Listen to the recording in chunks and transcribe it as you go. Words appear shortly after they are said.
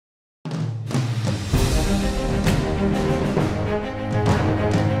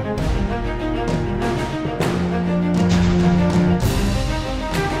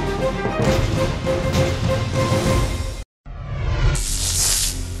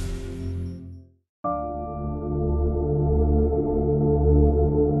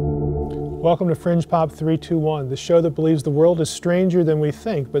Welcome to Fringe Pop 321, the show that believes the world is stranger than we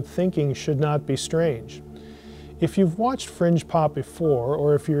think, but thinking should not be strange. If you've watched Fringe Pop before,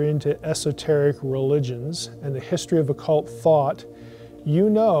 or if you're into esoteric religions and the history of occult thought, you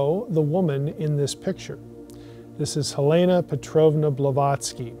know the woman in this picture. This is Helena Petrovna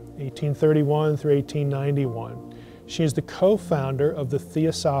Blavatsky, 1831 through 1891. She is the co-founder of the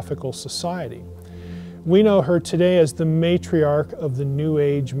Theosophical Society. We know her today as the matriarch of the New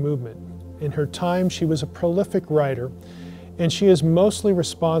Age movement. In her time, she was a prolific writer, and she is mostly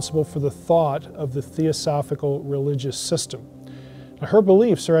responsible for the thought of the Theosophical religious system. Now, her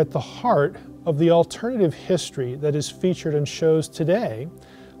beliefs are at the heart of the alternative history that is featured in shows today,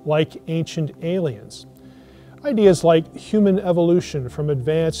 like Ancient Aliens. Ideas like human evolution from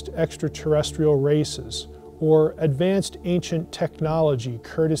advanced extraterrestrial races, or advanced ancient technology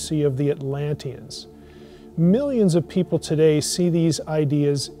courtesy of the Atlanteans. Millions of people today see these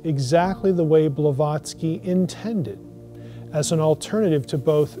ideas exactly the way Blavatsky intended, as an alternative to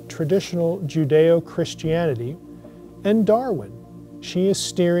both traditional Judeo-Christianity and Darwin. She is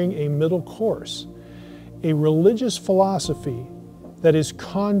steering a middle course, a religious philosophy that is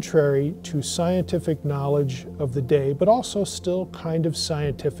contrary to scientific knowledge of the day, but also still kind of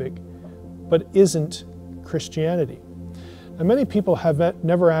scientific, but isn't Christianity. Now, many people have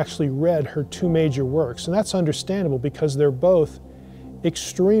never actually read her two major works, and that's understandable because they're both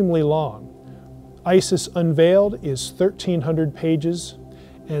extremely long. Isis Unveiled is 1,300 pages,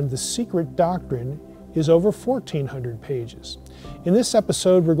 and The Secret Doctrine is over 1,400 pages. In this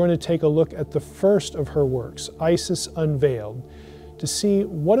episode, we're going to take a look at the first of her works, Isis Unveiled, to see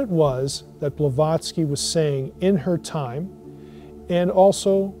what it was that Blavatsky was saying in her time, and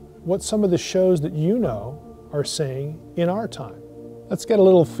also what some of the shows that you know are saying in our time. Let's get a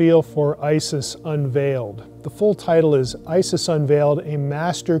little feel for Isis Unveiled. The full title is Isis Unveiled, a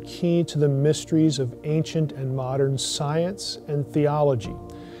Master Key to the Mysteries of Ancient and Modern Science and Theology.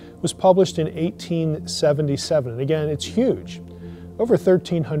 It was published in 1877, and again, it's huge, over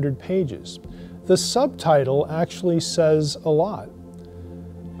 1,300 pages. The subtitle actually says a lot.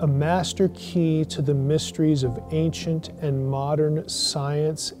 A Master Key to the Mysteries of Ancient and Modern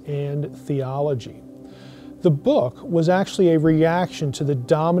Science and Theology. The book was actually a reaction to the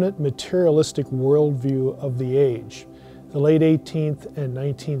dominant materialistic worldview of the age, the late 18th and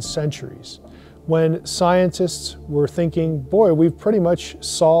 19th centuries, when scientists were thinking, boy, we've pretty much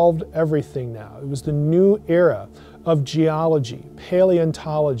solved everything now. It was the new era of geology,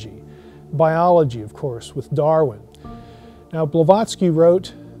 paleontology, biology, of course, with Darwin. Now, Blavatsky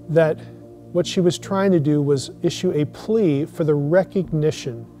wrote that what she was trying to do was issue a plea for the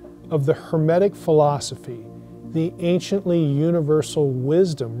recognition of the Hermetic philosophy, the anciently universal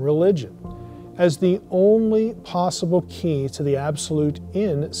wisdom religion, as the only possible key to the absolute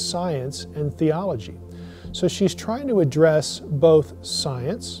in science and theology. So she's trying to address both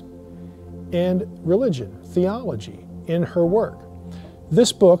science and religion, theology, in her work.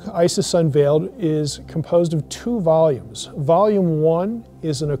 This book, Isis Unveiled, is composed of 2 volumes. Volume 1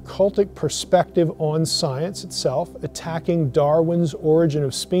 is an occultic perspective on science itself, attacking Darwin's Origin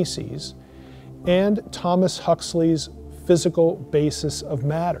of Species, and Thomas Huxley's Physical Basis of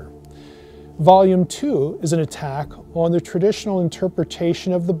Matter. Volume 2 is an attack on the traditional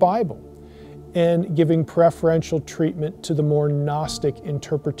interpretation of the Bible and giving preferential treatment to the more Gnostic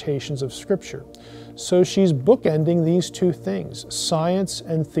interpretations of Scripture. So she's bookending these 2 things, science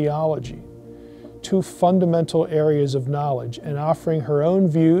and theology, 2 fundamental areas of knowledge, and offering her own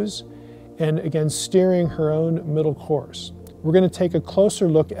views and again steering her own middle course. We're going to take a closer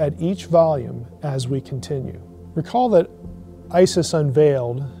look at each volume as we continue. Recall that Isis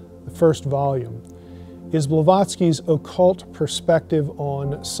Unveiled, the first volume, is Blavatsky's occult perspective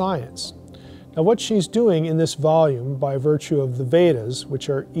on science. Now, what she's doing in this volume, by virtue of the Vedas, which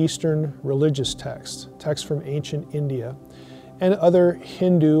are Eastern religious texts from ancient India, and other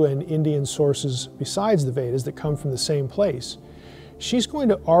Hindu and Indian sources besides the Vedas that come from the same place, she's going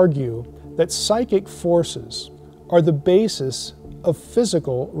to argue that psychic forces are the basis of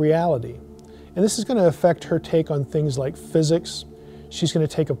physical reality. And this is going to affect her take on things like physics. She's going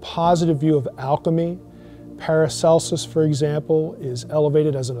to take a positive view of alchemy. Paracelsus, for example, is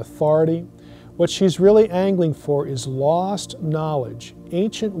elevated as an authority. What she's really angling for is lost knowledge,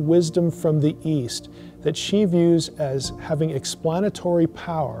 ancient wisdom from the East that she views as having explanatory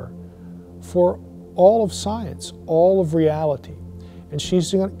power for all of science, all of reality. And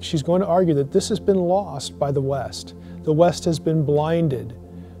she's going to argue that this has been lost by the West. The West has been blinded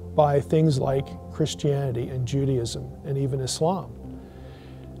by things like Christianity and Judaism and even Islam.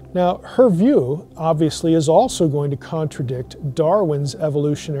 Now, her view, obviously, is also going to contradict Darwin's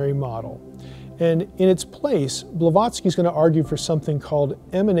evolutionary model. And in its place, Blavatsky is going to argue for something called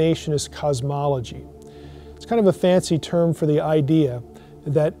emanationist cosmology. It's kind of a fancy term for the idea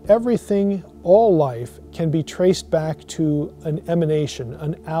that everything, all life, can be traced back to an emanation,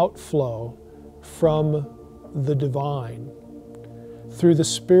 an outflow from the divine, through the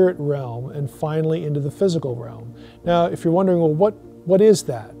spirit realm, and finally into the physical realm. Now, if you're wondering, well, what is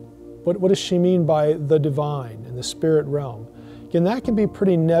that? What does she mean by the divine and the spirit realm? Again, that can be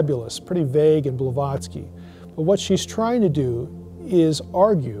pretty nebulous, pretty vague in Blavatsky. But what she's trying to do is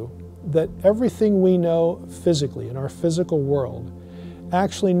argue that everything we know physically in our physical world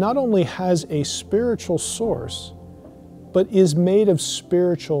actually not only has a spiritual source, but is made of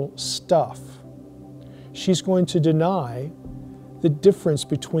spiritual stuff. She's going to deny the difference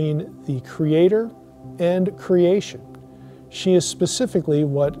between the creator and creation. She is specifically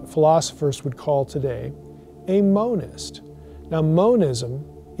what philosophers would call today a monist. Now, monism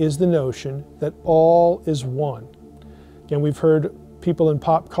is the notion that all is one. Again, we've heard people in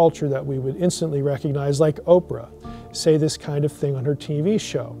pop culture that we would instantly recognize, like Oprah, say this kind of thing on her TV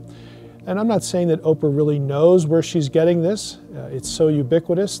show. And I'm not saying that Oprah really knows where she's getting this. It's so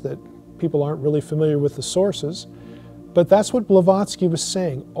ubiquitous that people aren't really familiar with the sources. But that's what Blavatsky was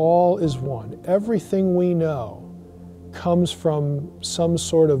saying. All is one. Everything we know comes from some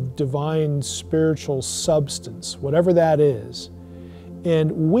sort of divine spiritual substance, whatever that is. And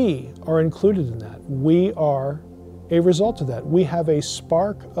we are included in that. We are a result of that. We have a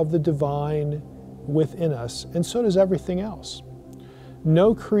spark of the divine within us, and so does everything else.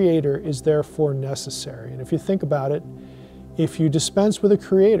 No creator is therefore necessary. And if you think about it, if you dispense with a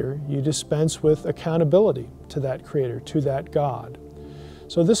creator, you dispense with accountability to that creator, to that God.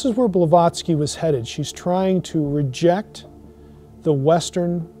 So this is where Blavatsky was headed. She's trying to reject the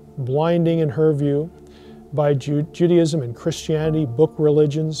Western blinding, in her view, by Judaism and Christianity, book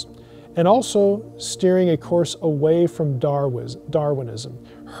religions, and also steering a course away from Darwinism.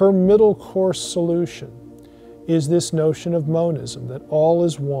 Her middle course solution is this notion of monism, that all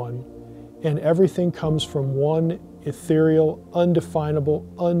is one and everything comes from one ethereal, undefinable,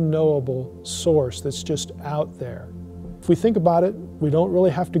 unknowable source that's just out there. If we think about it, we don't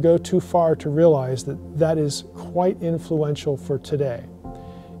really have to go too far to realize that that is quite influential for today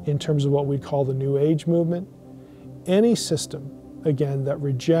in terms of what we'd call the New Age movement. Any system, again, that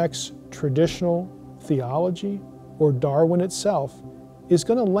rejects traditional theology or Darwin itself is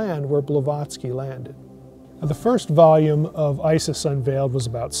going to land where Blavatsky landed. Now, the first volume of Isis Unveiled was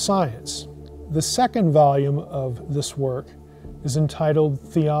about science. The second volume of this work is entitled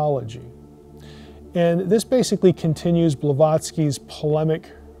Theology. And this basically continues Blavatsky's polemic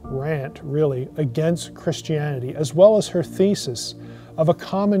rant, really, against Christianity, as well as her thesis of a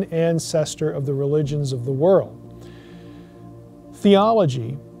common ancestor of the religions of the world.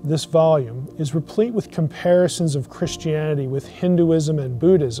 Theology, this volume, is replete with comparisons of Christianity with Hinduism and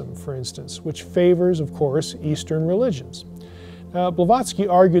Buddhism, for instance, which favors, of course, Eastern religions. Blavatsky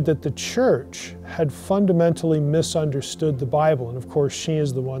argued that the church had fundamentally misunderstood the Bible, and of course she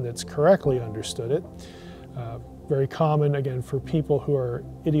is the one that's correctly understood it. Very common, again, for people who are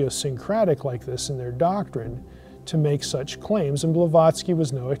idiosyncratic like this in their doctrine to make such claims, and Blavatsky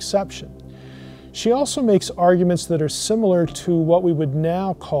was no exception. She also makes arguments that are similar to what we would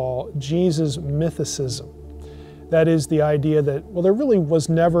now call Jesus mythicism. That is the idea that, well, there really was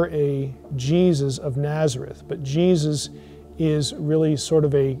never a Jesus of Nazareth, but Jesus is really sort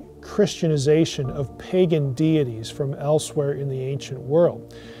of a Christianization of pagan deities from elsewhere in the ancient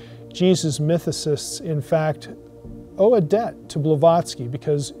world. Jesus mythicists, in fact, owe a debt to Blavatsky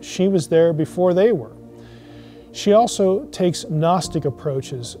because she was there before they were. She also takes Gnostic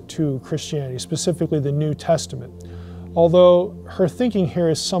approaches to Christianity, specifically the New Testament, although her thinking here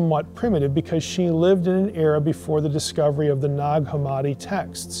is somewhat primitive because she lived in an era before the discovery of the Nag Hammadi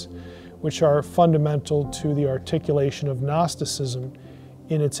texts, which are fundamental to the articulation of Gnosticism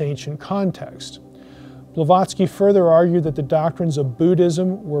in its ancient context. Blavatsky further argued that the doctrines of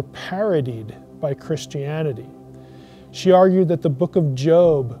Buddhism were parodied by Christianity. She argued that the book of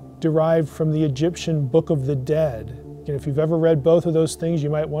Job derived from the Egyptian Book of the Dead. And if you've ever read both of those things, you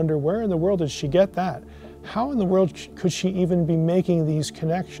might wonder, where in the world did she get that? How in the world could she even be making these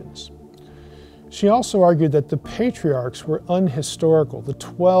connections? She also argued that the patriarchs were unhistorical, the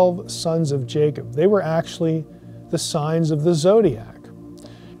 12 sons of Jacob. They were actually the signs of the zodiac.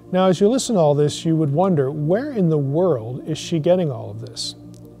 Now, as you listen to all this, you would wonder, where in the world is she getting all of this?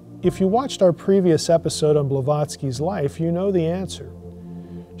 If you watched our previous episode on Blavatsky's life, you know the answer.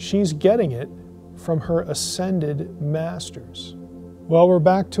 She's getting it from her ascended masters. Well, we're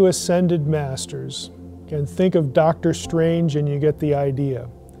back to ascended masters. Again, think of Dr. Strange and you get the idea.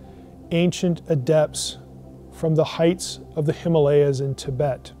 Ancient adepts from the heights of the Himalayas in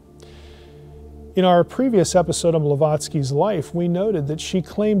Tibet. In our previous episode on Blavatsky's life, we noted that she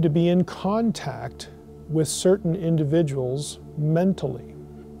claimed to be in contact with certain individuals mentally,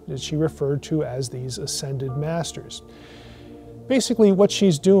 that she referred to as these ascended masters. Basically, what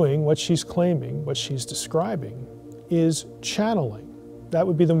she's doing, what she's claiming, what she's describing is channeling. That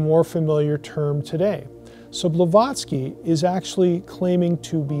would be the more familiar term today. So Blavatsky is actually claiming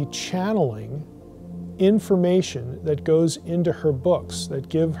to be channeling information that goes into her books that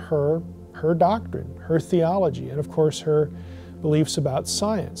give her doctrine, her theology, and of course her beliefs about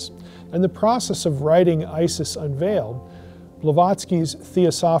science. In the process of writing Isis Unveiled, Blavatsky's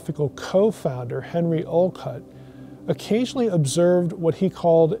theosophical co-founder, Henry Olcott, occasionally observed what he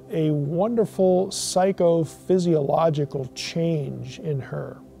called a wonderful psychophysiological change in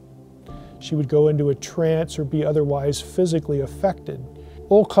her. She would go into a trance or be otherwise physically affected.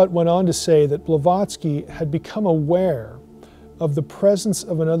 Olcott went on to say that Blavatsky had become aware of the presence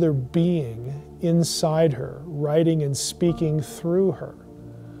of another being inside her, writing and speaking through her,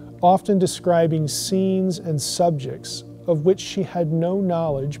 often describing scenes and subjects of which she had no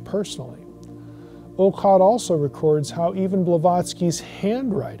knowledge personally. Olcott also records how even Blavatsky's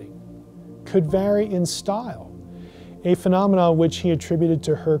handwriting could vary in style, a phenomenon which he attributed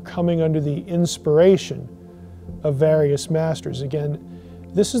to her coming under the inspiration of various masters. Again,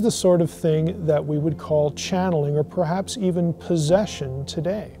 this is the sort of thing that we would call channeling or perhaps even possession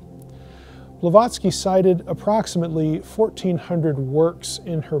today. Blavatsky cited approximately 1,400 works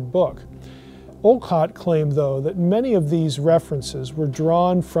in her book. Olcott claimed, though, that many of these references were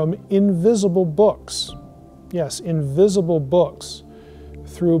drawn from invisible books. Yes, invisible books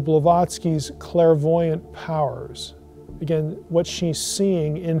through Blavatsky's clairvoyant powers. Again, what she's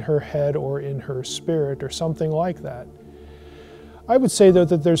seeing in her head or in her spirit or something like that. I would say, though,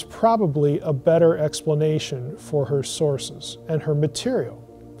 that there's probably a better explanation for her sources and her material.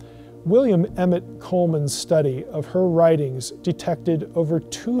 William Emmett Coleman's study of her writings detected over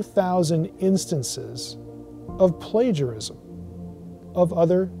 2,000 instances of plagiarism of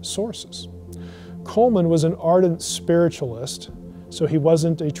other sources. Coleman was an ardent spiritualist, so he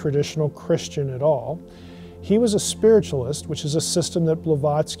wasn't a traditional Christian at all. He was a spiritualist, which is a system that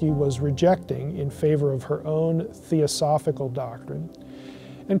Blavatsky was rejecting in favor of her own theosophical doctrine.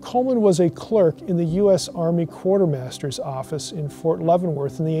 And Coleman was a clerk in the U.S. Army Quartermaster's office in Fort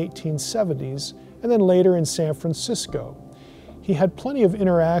Leavenworth in the 1870s, and then later in San Francisco. He had plenty of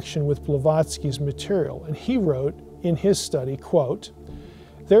interaction with Blavatsky's material, and he wrote in his study, quote,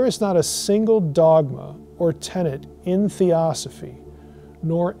 "There is not a single dogma or tenet in theosophy,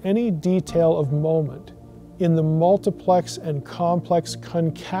 nor any detail of moment in the multiplex and complex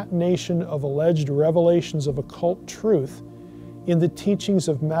concatenation of alleged revelations of occult truth in the teachings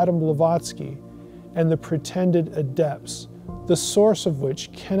of Madame Blavatsky and the pretended adepts, the source of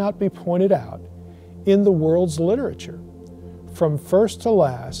which cannot be pointed out in the world's literature. From first to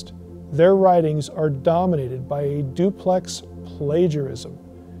last, their writings are dominated by a duplex plagiarism,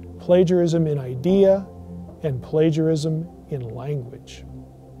 plagiarism in idea and plagiarism in language."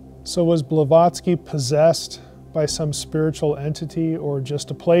 So was Blavatsky possessed by some spiritual entity or just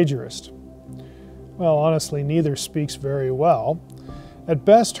a plagiarist? Well, honestly, neither speaks very well. At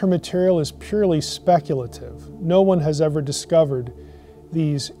best, her material is purely speculative. No one has ever discovered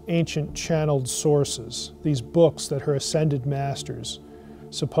these ancient channeled sources, these books that her ascended masters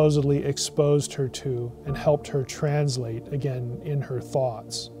supposedly exposed her to and helped her translate, again, in her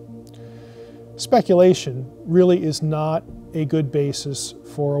thoughts. Speculation really is not a good basis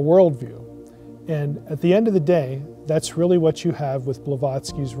for a worldview. And at the end of the day, that's really what you have with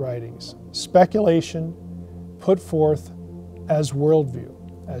Blavatsky's writings. Speculation put forth as worldview,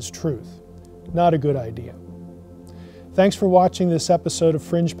 as truth. Not a good idea. Thanks for watching this episode of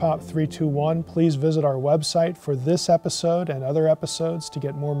Fringe Pop 321. Please visit our website for this episode and other episodes to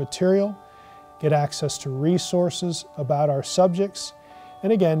get more material, get access to resources about our subjects,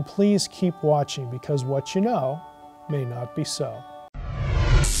 and again, please keep watching because what you know may not be so.